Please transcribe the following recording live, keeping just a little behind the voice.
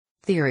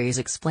Theories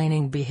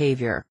explaining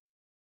behavior.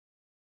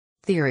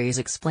 Theories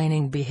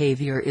explaining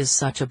behavior is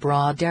such a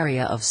broad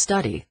area of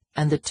study,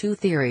 and the two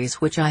theories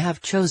which I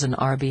have chosen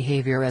are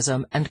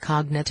behaviorism and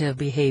cognitive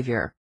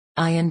behavior.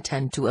 I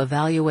intend to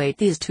evaluate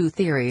these two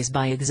theories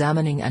by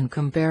examining and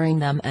comparing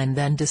them and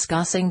then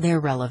discussing their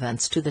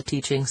relevance to the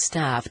teaching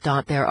staff.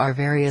 There are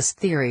various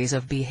theories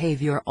of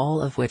behavior,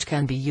 all of which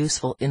can be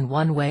useful in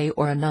one way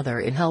or another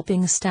in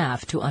helping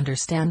staff to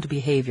understand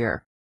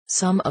behavior.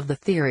 Some of the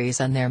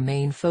theories and their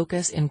main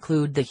focus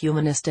include the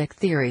humanistic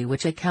theory,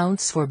 which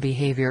accounts for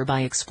behavior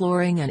by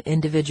exploring an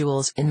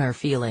individual's inner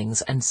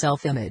feelings and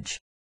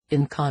self-image.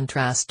 In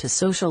contrast to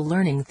social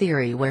learning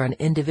theory, where an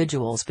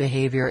individual's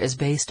behavior is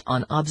based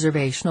on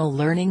observational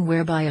learning,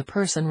 whereby a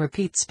person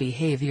repeats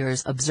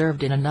behaviors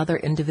observed in another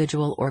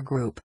individual or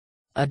group.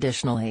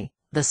 Additionally,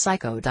 the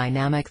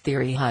psychodynamic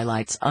theory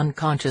highlights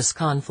unconscious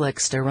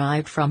conflicts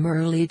derived from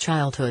early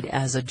childhood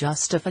as a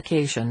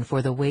justification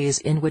for the ways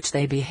in which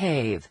they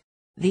behave.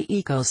 The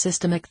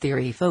ecosystemic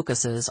theory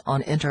focuses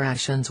on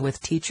interactions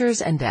with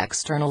teachers and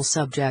external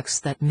subjects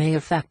that may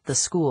affect the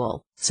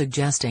school,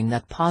 suggesting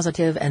that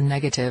positive and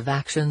negative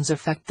actions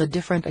affect the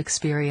different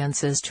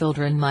experiences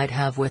children might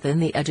have within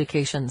the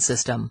education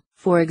system.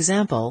 For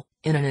example,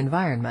 in an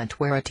environment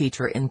where a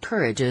teacher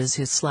encourages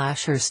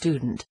his/her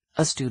student,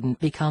 a student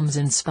becomes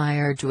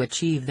inspired to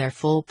achieve their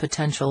full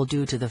potential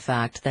due to the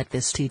fact that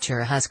this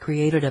teacher has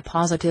created a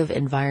positive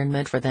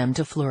environment for them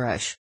to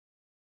flourish.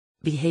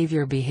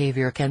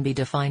 Behavior can be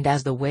defined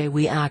as the way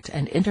we act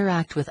and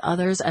interact with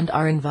others and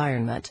our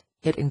environment.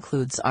 It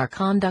includes our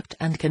conduct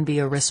and can be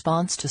a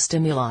response to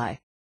stimuli.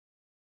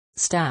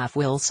 Staff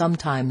will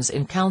sometimes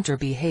encounter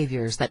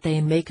behaviors that they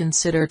may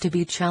consider to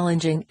be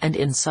challenging, and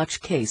in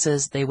such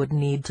cases they would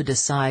need to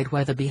decide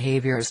whether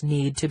behaviors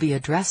need to be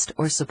addressed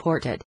or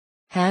supported.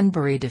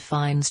 Hanbury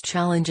defines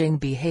challenging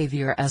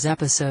behavior as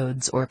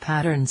episodes or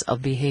patterns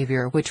of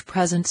behavior which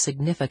present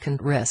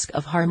significant risk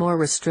of harm or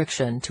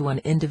restriction to an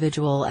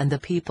individual and the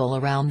people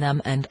around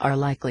them and are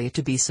likely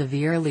to be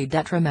severely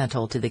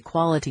detrimental to the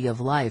quality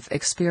of life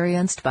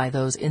experienced by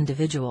those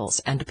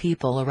individuals and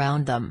people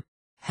around them.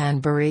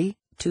 Hanbury,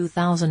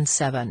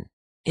 2007.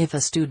 If a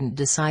student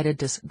decided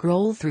to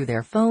scroll through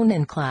their phone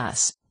in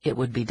class, it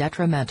would be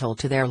detrimental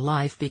to their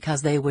life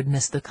because they would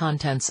miss the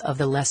contents of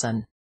the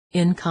lesson.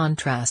 In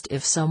contrast,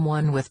 if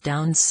someone with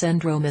Down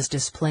syndrome is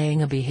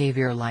displaying a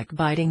behavior like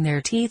biting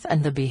their teeth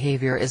and the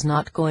behavior is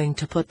not going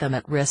to put them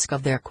at risk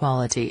of their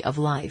quality of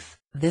life,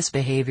 this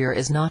behavior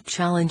is not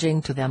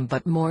challenging to them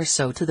but more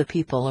so to the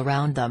people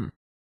around them.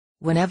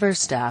 Whenever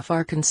staff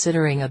are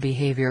considering a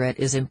behavior, it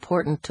is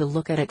important to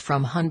look at it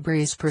from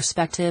Hanbury's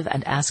perspective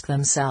and ask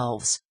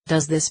themselves,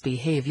 does this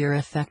behavior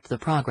affect the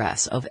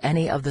progress of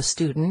any of the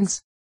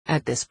students?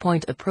 At this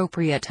point,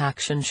 appropriate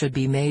action should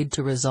be made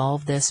to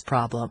resolve this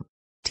problem.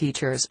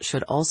 Teachers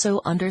should also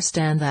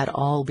understand that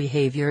all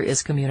behavior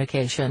is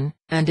communication,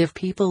 and if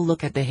people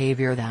look at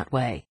behavior that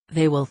way,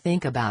 they will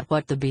think about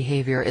what the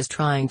behavior is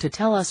trying to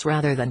tell us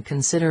rather than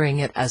considering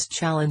it as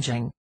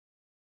challenging.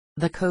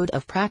 The Code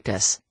of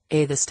Practice,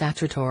 the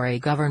statutory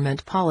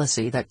government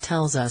policy that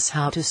tells us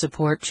how to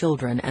support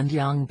children and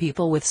young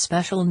people with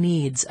special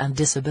needs and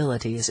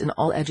disabilities in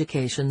all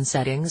education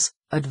settings,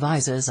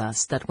 advises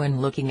us that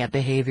when looking at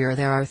behavior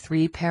there are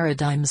three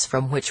paradigms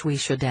from which we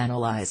should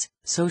analyze: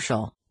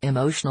 social,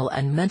 emotional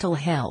and mental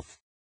health.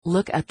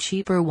 Look at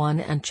Chapter 1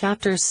 and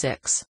Chapter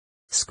 6.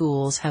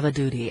 Schools have a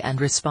duty and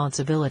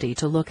responsibility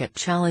to look at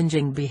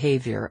challenging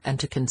behavior and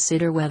to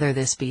consider whether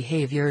this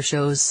behavior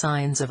shows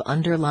signs of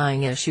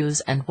underlying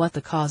issues and what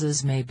the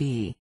causes may be.